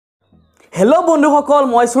Hello বন্ধু সকল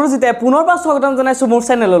মই সুৰজিতে পুনৰবাৰ স্বাগতম জনাইছো মোৰ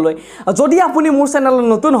চেনেললৈ যদি আপুনি মোৰ চেনেলত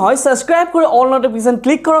নতুন হয় সাবস্ক্ৰাইব কৰি অল নটিফিকেশন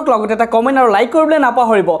ক্লিক কৰক লগতে এটা কমেন্ট আৰু লাইক কৰিবলৈ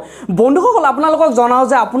নাপাহৰিব বন্ধু সকল আপোনালোকক জনাও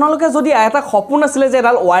যে আপোনালোকে যদি এটা সপোন আছিল যে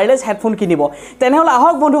এডাল ওয়্যাৰলেছ হেডফোন কিনিব তেনেহলে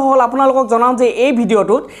আহক বন্ধু সকল আপোনালোকক জনাও যে এই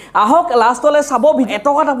ভিডিওটোত আহক লাষ্টলৈ চাব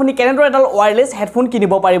এটকাত আপুনি কেনেদৰে এডাল ওয়্যাৰলেছ হেডফোন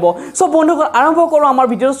কিনিব পাৰিব সো বন্ধু সকল আৰম্ভ কৰো আমাৰ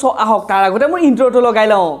ভিডিওটো সো আহক তাৰ আগতে মই ইন্ট্ৰোটো লগাই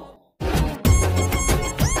লওঁ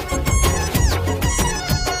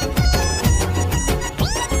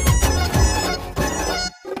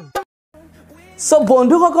So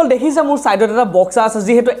বন্ধু সকল দেখিছে মোৰ সাইডত এটা বক্স আছে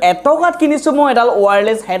যেহেতু এটকাত কিনিছো মই এডাল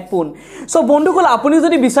ওয়্যাৰলেছ হেডফোন সো বন্ধু সকল আপুনি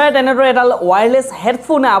যদি বিচাৰে তেনেদৰে এডাল ওয়্যাৰলেছ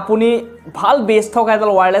হেডফোন আপুনি ভাল বেছ থকা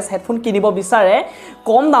এডাল ওয়্যাৰলেছ হেডফোন কিনিব বিচাৰে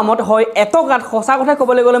কম দামত হয় এটকাত খসা কথা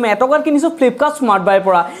ক'বলৈ গ'লে মই এটকাত কিনিছো ফ্লিপকাৰ্ট স্মাৰ্ট বাইৰ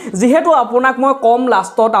পৰা যেহেতু আপোনাক মই কম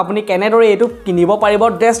লাষ্টত আপুনি কেনেদৰে এটো কিনিব পাৰিব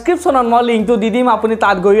ডেসক্ৰিপচনত মই লিংকটো দি দিম আপুনি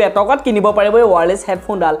তাত গৈ এটকাত কিনিব পাৰিব এই ওয়্যাৰলেছ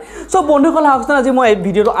হেডফোন ডাল সো বন্ধু সকল আহকচোন আজি মই এই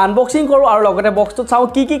ভিডিওটো আনবক্সিং কৰো আৰু লগতে বক্সটো চাও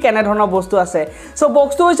কি কেনে ধৰণৰ বস্তু আছে সো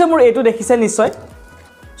বক্সটো হৈছে মোৰ এটো দেখিছে নিশ্চয়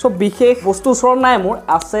সো বিশেষ বস্তু ওচৰত নাই মোৰ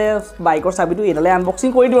আছে বাইকৰ চাবিটো এডালে আনবক্সিং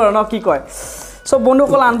কৰি দিও আৰু ন কি কয় সো বন্ধু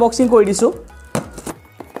সকল আনবক্সিং কৰি দিছো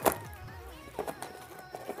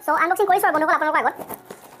সো আনবক্সিং কৰিছো বন্ধু সকল আপোনালোকৰ আগত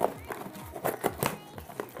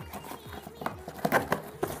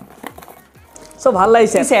সো ভাল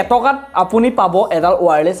লাগিছে এটকাত আপুনি পাব এডাল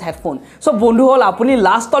ওয়্যাৰলেছ হেডফোন সো বন্ধু হল আপুনি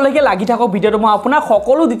লাষ্টলৈকে লাগি থাকক ভিডিওটো মই আপোনাক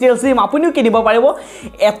সকলো ডিটেইলছ দিম আপুনিও কিনিব পাৰিব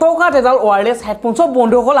এটকাত এডাল ওয়্যাৰলেছ হেডফোন সো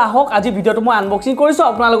বন্ধু হল আহক আজি ভিডিওটো মই আনবক্সিং কৰিছো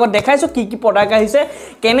আপোনালোকক দেখাইছো কি প্ৰডাক্ট আহিছে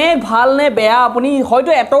কেনে ভাল নে বেয়া আপুনি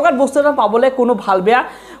হয়তো এটকাত বস্তু এটা পাবলে কোনো ভাল বেয়া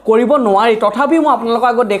কৰিব নোৱাৰি তথাপি মই আপোনালোকক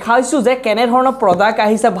আগত দেখাইছো যে কেনে ধৰণৰ প্ৰডাক্ট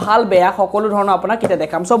আহিছে ভাল বেয়া সকলো ধৰণৰ আপোনাক কিটা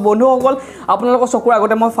দেখাম সো বন্ধু সকল আপোনালোকৰ চকুৰ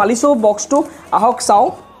আগতে মই ফালিছো বক্সটো আহক চাও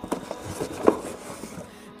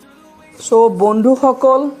সো বন্ধু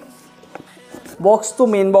সকল বক্স টু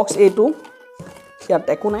মেইন বক্স এটো ইয়াত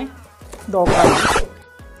একো নাই দৰকাৰ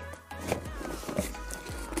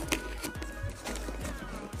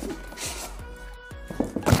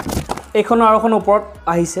এখন আৰু এখন ওপৰত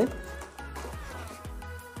আহিছে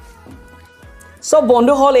সো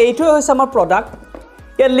বন্ধু হল এইটো হৈছে আমাৰ প্ৰডাক্ট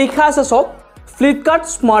ইয়াত লিখা আছে সব ফ্লিপকাৰ্ট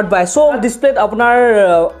স্মাৰ্ট বাই সো ডিসপ্লেত আপোনাৰ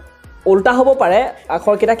উল্টা হ'ব পাৰে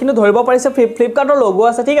আখৰ কিটা কিন্তু ধৰিব পাৰিছে ফ্লিপকাৰ্টৰ লোগো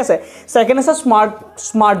আছে ঠিক আছে সেকেন্ড আছে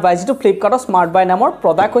স্মাৰ্ট বাই যেটো ফ্লিপকাৰ্টৰ স্মাৰ্ট বাই নামৰ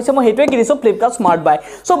প্ৰডাক্ট হৈছে মই হেটোৱে কিনিছো ফ্লিপকাৰ্ট স্মাৰ্ট বাই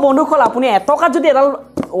সো বন্ধু খল আপুনি এটকাত যদি এডাল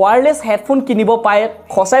ওয়্যাৰলেছ হেডফোন কিনিব পায়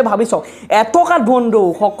খসাই ভাবিছক এটকাত বন্ধু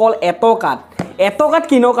সকল এটকাত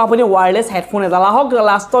কিনক আপুনি ওয়্যাৰলেছ হেডফোন এডাল আহক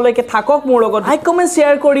লাষ্টলৈকে থাকক মোৰ লগত লাইক কমেন্ট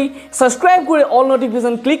শেয়াৰ কৰি সাবস্ক্ৰাইব কৰি অল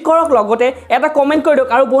নটিফিকেশন ক্লিক কৰক লগতে এটা কমেন্ট কৰি দিয়ক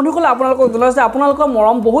আৰু বন্ধুসকল আপোনালোকক জনাইছে আপোনালোকৰ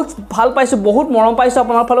মৰম বহুত ভাল পাইছো বহুত মৰম পাইছো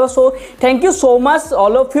আপোনালোকৰ ফালৰ so thank U so mass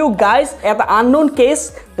all of U guys এটা আননোন কেস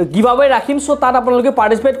গিভআৱে ৰাখিম সো তাত আপোনালোকে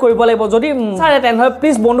পাৰ্টিসিপেট কৰিব লাগিব যদি চাৰে তেনেহলে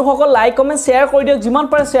প্লিজ বন্ধুসকল লাইক কমেন্ট শেয়াৰ কৰি দিয়ক যিমান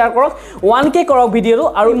পাৰে শেয়াৰ কৰক 1k কৰক ভিডিওটো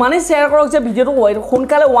আৰু মানে শেয়াৰ কৰক যে ভিডিওটো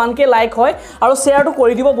সোনকালে 1k লাইক হয় আৰু শেয়াৰটো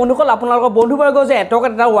কৰি দিব বন্ধুসকল আপোনালোকৰ বন্ধুবৰ্গ যে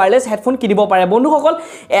এটকাত এটা ওয়্যাৰলেছ হেডফোন কিনিব পাৰে বন্ধুসকল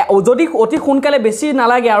যদি অতি সোনকালে বেছি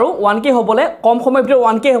নালাগে আৰু 1k হ'বলে কম সময় ভিতৰত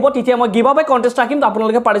 1k হ'ব তেতিয়া মই গিভআৱে কন্টেষ্ট ৰাখিম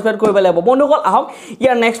আপোনালোকে পাৰ্টিসিপেট কৰিব লাগিব বন্ধুসকল আহক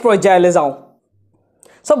ইয়াৰ নেক্সট পৰ্যায়লৈ যাওঁ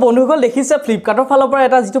সো বন্ধুসকল দেখিছে ফ্লিপকাৰ্টৰ ফালৰ পৰা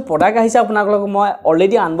এটা যেটো প্ৰডাক্ট আহিছে আপোনালোকক মই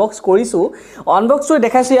অলৰেডি আনবক্স কৰিছো আনবক্স কৰি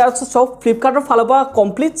দেখাইছো ইয়াৰ সব ফ্লিপকাৰ্টৰ ফালৰ পৰা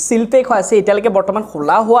কমপ্লিট সিল পেক হৈ আছে এতিয়ালৈকে বৰ্তমান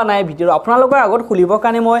খোলা হোৱা নাই ভিডিও আপোনালোকৰ আগত খুলিবৰ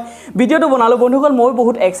কাৰণে মই ভিডিওটো বনালো বন্ধুসকল মই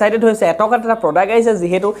বহুত এক্সাইটেড হৈছে এটকাত এটা প্ৰডাক্ট আহিছে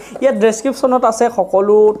যেহেতু ইয়াত ডেসক্ৰিপচনত আছে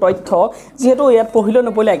সকলো তথ্য যেহেতু ইয়াত পঢ়িলে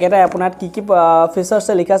নপঢ়িলে একেটাই আপোনাৰ কি ফিচাৰ্ছ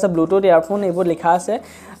লিখা আছে ব্লুটুথ ইয়াৰফোন এইবোৰ লিখা আছে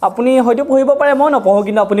আপুনি হয়তো পঢ়িব পাৰে মই নপঢ়ো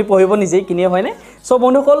কিন্তু আপুনি পঢ়িব নিজেই কিনে হয়নে সো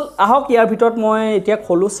বন্ধুসকল আহক ইয়াৰ ভিতৰত মই এতিয়া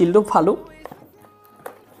খোলো সিলটো ফালো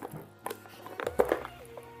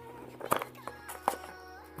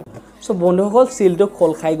সো বন্ধুসকল সিলটো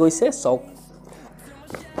খোল খাই গৈছে সক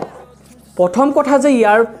প্ৰথম কথা যে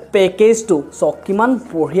ইয়াৰ পেকেজটো সক কিমান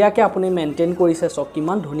বঢ়িয়াকে আপুনি মেইনটেইন কৰিছে সক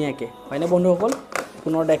কিমান ধুনিয়াকে হয়নে বন্ধুসকল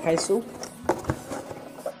পুনৰ দেখাইছো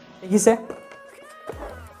দেখিছে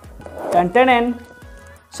টেন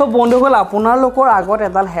সো বন্ধুসকল আপোনালোকৰ আগত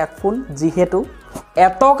এডাল হেডফোন যেহেতু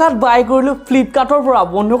এটকাত বাই কৰিলো ফ্লিপকাৰ্টৰ পৰা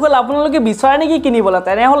বন্ধুসকল আপোনালোকে বিচাৰে নেকি কিনিবলে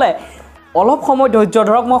তেনেহলে অলপ সময় ধৈৰ্য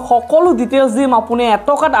ধৰক মই সকলো ডিটেইলছ দিম আপুনি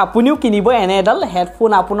এটকাত আপুনিও কিনিব এনে এডাল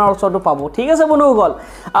হেডফোন আপোনাৰ ওচৰটো পাব ঠিক আছে বন্ধুসকল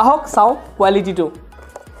আহক চাও কোৱালিটিটো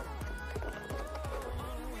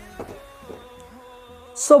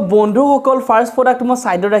সো বন্ধুসকল ফাৰ্স্ট প্ৰডাক্ট মই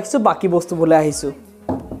সাইডত ৰাখিছো বাকি বস্তু বলে আহিছো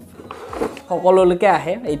সকলোলৈকে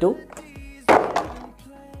আহে এইটো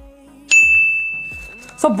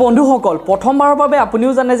সো বন্ধুসকল প্ৰথমবাৰৰ বাবে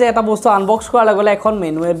আপুনিও জানে যে এটা বস্তু আনবক্স কৰাৰ লগে লগে এখন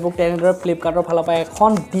মেনুৱেল বুক তেনেদৰে ফ্লিপকাৰ্টৰ ফালৰ পৰা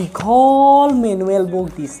এখন দীঘল মেনুৱেল বুক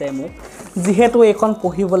দিছে মোক যেহেতু এখন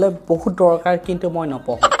পঢ়িবলৈ বহুত দৰকাৰ কিন্তু মই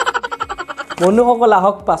নপঢ়ো বন্ধুসকল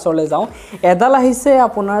আহক পাছলৈ যাওঁ এডাল আহিছে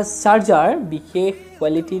আপোনাৰ চাৰ্জাৰ বিশেষ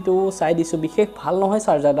কোৱালিটিটো চাই দিছোঁ বিশেষ ভাল নহয়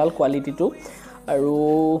চাৰ্জাৰডাল কোৱালিটিটো আৰু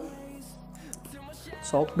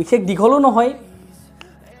সব বিশেষ দীঘলো নহয়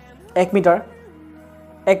 1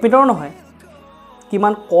 মিটাৰ নহয়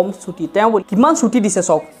কিমান কম ছুটি তেওঁ কিমান ছুটি দিছে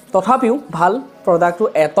সব তথাপিও ভাল প্ৰডাক্টটো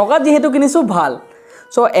এটকা যেহেতু কিনিছোঁ ভাল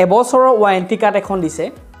সো এবছৰৰ ওৱাৰেণ্টি কাৰ্ড এখন দিছে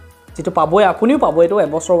যেটো পাবই আপুনিও পাব এটো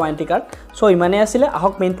এবছৰৰ ওৱাৰেণ্টি কাৰ্ড সো ইমানে আছিল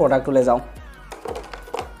আহক মেইন প্ৰডাক্টলৈ যাওঁ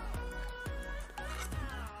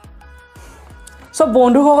সো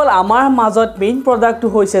বন্ধুসকল আমাৰ মাজত মেইন প্ৰডাক্টটো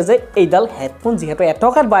হৈছে যে এইডাল হেডফোন যেহেতু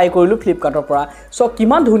এটকাত বাই কৰিলোঁ ফ্লিপকাৰ্টৰ পৰা সো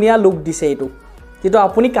কিমান ধুনীয়া লুক দিছে এইটো যেটো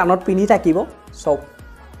আপুনি কাণত পিন্ধি থাকিব সব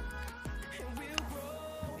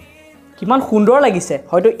কিমান সুন্দৰ লাগিছে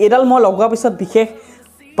হয়তো এডাল মই লগোৱাৰ পিছত বিশেষ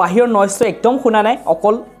বাহিৰৰ নয়েজটো একদম শুনা নাই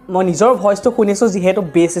অকল মই নিজৰ ভয়েসটো শুনিছোঁ যেহেতু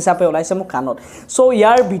বেছ হিচাপে ওলাইছে মোৰ কাণত সো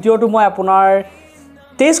ইয়াৰ ভিডিঅ'টো মই আপোনাৰ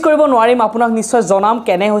টেষ্ট কৰিব নোৱাৰিম আপোনাক নিশ্চয় জনাম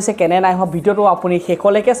কেনে হৈছে কেনে নাই হোৱা ভিডিঅ'টো আপুনি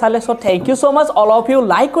শেষলৈকে চালে so thank U so mass all of U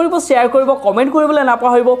like কৰিব শ্বেয়াৰ কৰিব কমেন্ট কৰিবলৈ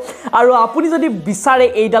নাপাহৰিব আৰু আপুনি যদি বিচাৰে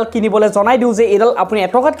এইডাল কিনিবলৈ জনাই দিওঁ যে এইডাল আপুনি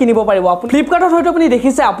এটকাত কিনিব পাৰিব আপুনি ফ্লিপকাৰ্টত হয়তো আপুনি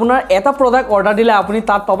দেখিছে আপোনাৰ এটা প্ৰডাক্ট অৰ্ডাৰ দিলে আপুনি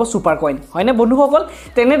তাত পাব সুপাৰ কইন হয়নে বন্ধুসকল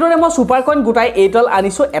তেনেদৰে মই সুপাৰ কইন গোটাই এইডাল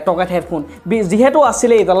আনিছোঁ এটকাত হেডফোন যেহেতু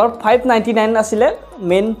আছিলে এইডালৰ 599 আছিলে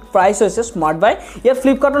মেইন প্ৰাইস হৈছে স্মাৰ্ট বাই ইয়াত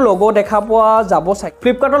ফ্লিপকাৰ্টৰ লোগো দেখা পোৱা যাব চাই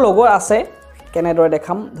ফ্লিপকাৰ্টৰ লোগো আছে কেনেদৰে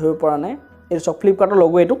দেখাম ধৰিব পৰা নাই এই সব ফ্লিপকাৰ্টৰ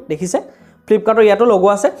লোগো এটো দেখিছে ফ্লিপকাৰ্টৰ ইয়াতো লোগো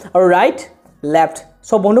আছে আৰু ৰাইট লেফট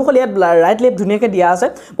সো বন্ধুসকল ইয়াত ৰাইট লেফট ধুনীয়াকৈ দিয়া আছে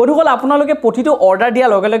বন্ধুসকল আপোনালোকে প্ৰতিটো অৰ্ডাৰ দিয়াৰ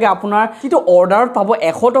লগে লগে আপোনাৰ যিটো অৰ্ডাৰত পাব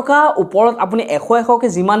 100 টকা ওপৰত আপুনি 100 কে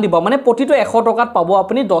যিমান দিব মানে প্ৰতিটো 100 টকাত পাব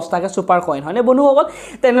আপুনি 10 টাকা সুপাৰ কইন হয়নে বন্ধুসকল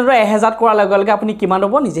তেনেদৰে 1000 কৰাৰ লগে লগে আপুনি কিমান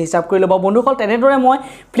হ'ব নিজে হিচাপ কৰি ল'ব বন্ধুসকল তেনেদৰে মই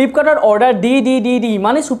ফ্লিপকাৰ্টত অৰ্ডাৰ দি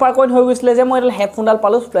ইমানেই সুপাৰ কইন হৈ গৈছিলে যে মই এডাল হেডফোনডাল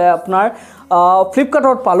পালোঁ আপোনাৰ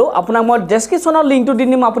ফ্লিপকাৰ্টত পালোঁ আপোনাক মই ডেছক্ৰিপশ্যনৰ লিংকটো দি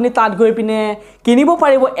দিম আপুনি তাত গৈ পিনে কিনিব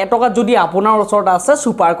পাৰিব এটকাত যদি আপোনাৰ ওচৰত আছে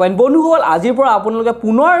সুপাৰ কইন বন্ধুসকল আজিৰ পৰা আপোনালোকে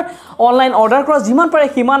পুনৰ অনলাইন অৰ্ডাৰ কৰা যিমান পাৰে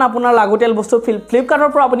সিমান আপোনাৰ লাগতিয়াল বস্তু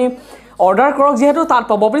ফ্লিপকাৰ্টৰ পৰা আপুনি অৰ্ডাৰ কৰক যেহেতু তাত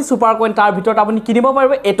পাব আপুনি সুপাৰ কইন তাৰ ভিতৰত আপুনি কিনিব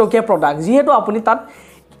পাৰিব এটকীয়া প্ৰডাক্ট যেহেতু আপুনি তাত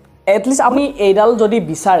এটলিষ্ট আপুনি এইডাল যদি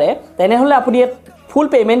বিচাৰে তেনেহ'লে আপুনি ফুল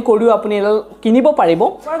পেমেন্ট কৰিও আপুনি এডাল কিনিব পাৰিব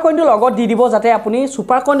সুপাৰ কইনটো লগত দি দিব যাতে আপুনি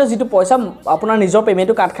সুপাৰ কইনৰ যিটো পইচা আপোনাৰ নিজৰ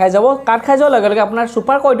পেমেন্টটো কাট খাই যোৱাৰ লগে লগে আপোনাৰ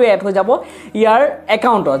সুপাৰ কইনটো এড হৈ যাব ইয়াৰ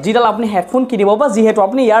একাউণ্টত যিডাল আপুনি হেডফোন কিনিব বা যিহেতু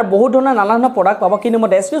আপুনি ইয়াৰ বহুত ধৰণৰ নানা ধৰণৰ প্ৰডাক্ট পাব কিন্তু মই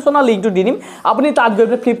ডেছক্ৰিপশ্যনৰ লিংকটো দি দিম আপুনি তাত গৈ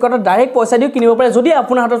ফ্লিপকাৰ্টত ডাইৰেক্ট পইচা দিও কিনিব পাৰে যদি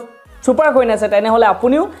আপোনাৰ হাতত সুপাৰ কইন আছে তেনেহ'লে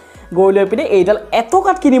আপুনিও গৈ লৈ পিনে এইডাল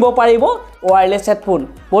এটকাত কিনিব পাৰিব ওয়্যাৰলেছ হেডফোন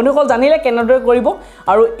বন্ধুসকল জানিলে কেনেদৰে কৰিব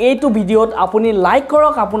আৰু এইটো ভিডিঅ'ত আপুনি লাইক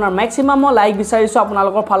কৰক আপোনাৰ ম্যাক্সিমাম মই লাইক বিচাৰিছোঁ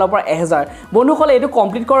আপোনালোকৰ ফালৰ পৰা 1000 বন্ধুসকল এইটো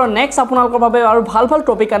কমপ্লিট কৰক নেক্সট আপোনালোকৰ বাবে আৰু ভাল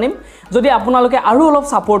টপিক আনিম যদি আপোনালোকে আৰু অলপ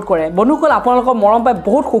সাপোৰ্ট কৰে বন্ধুসকল আপোনালোকৰ মৰম পাই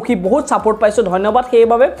বহুত সুখী বহুত সাপোৰ্ট পাইছোঁ ধন্যবাদ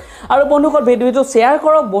সেইবাবে আৰু বন্ধুসকল ভিডিঅ'টো শ্বেয়াৰ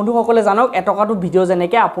কৰক বন্ধুসকলে জানক এটকাটো ভিডিঅ'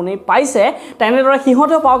 যেনেকৈ আপুনি পাইছে তেনেদৰে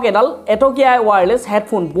সিহঁতেও পাওক এডাল এটকীয়া ওয়্যাৰলেছ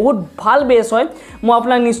হেডফোন বহুত ভাল বেছ হয় মই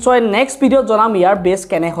আপোনাক নিশ্চয় নেক্সট ভিডিঅ'ত জনাম ইয়াৰ বেছ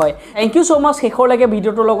কেনে হয় থ্যাংক ইউ সো মাচ শেষলৈকে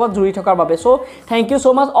ভিডিঅ'টোৰ লগত জুৰি থকাৰ বাবে so thank U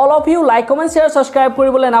so mass all of U like comment share subscribe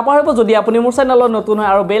কৰিবলৈ নাপাহৰিব যদি আপুনি মোৰ চেনেলত নতুন হয়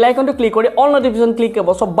আৰু বেল আইকনটো ক্লিক কৰি অল নটিফিকেশ্যন ক্লিক কৰিব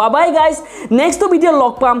so bye bye guys next video'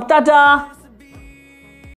 লগ পাম টাটা